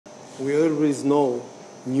we always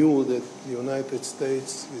knew that the United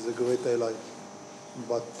States is a great ally.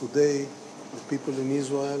 But today, the people in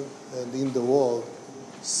Israel and in the world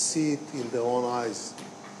see it in their own eyes.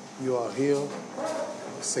 You are here,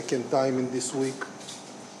 second time in this week.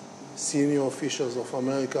 Senior officials of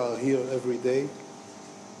America are here every day.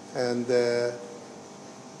 And the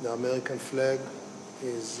American flag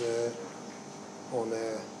is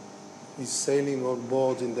sailing on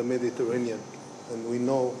board in the Mediterranean. And we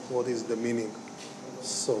know what is the meaning.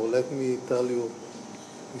 So let me tell you,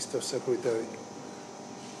 Mr. Secretary,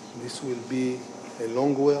 this will be a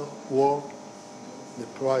long war. The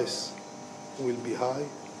price will be high,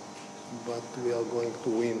 but we are going to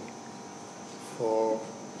win for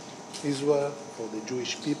Israel, for the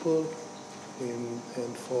Jewish people,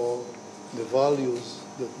 and for the values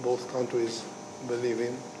that both countries believe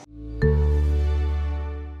in.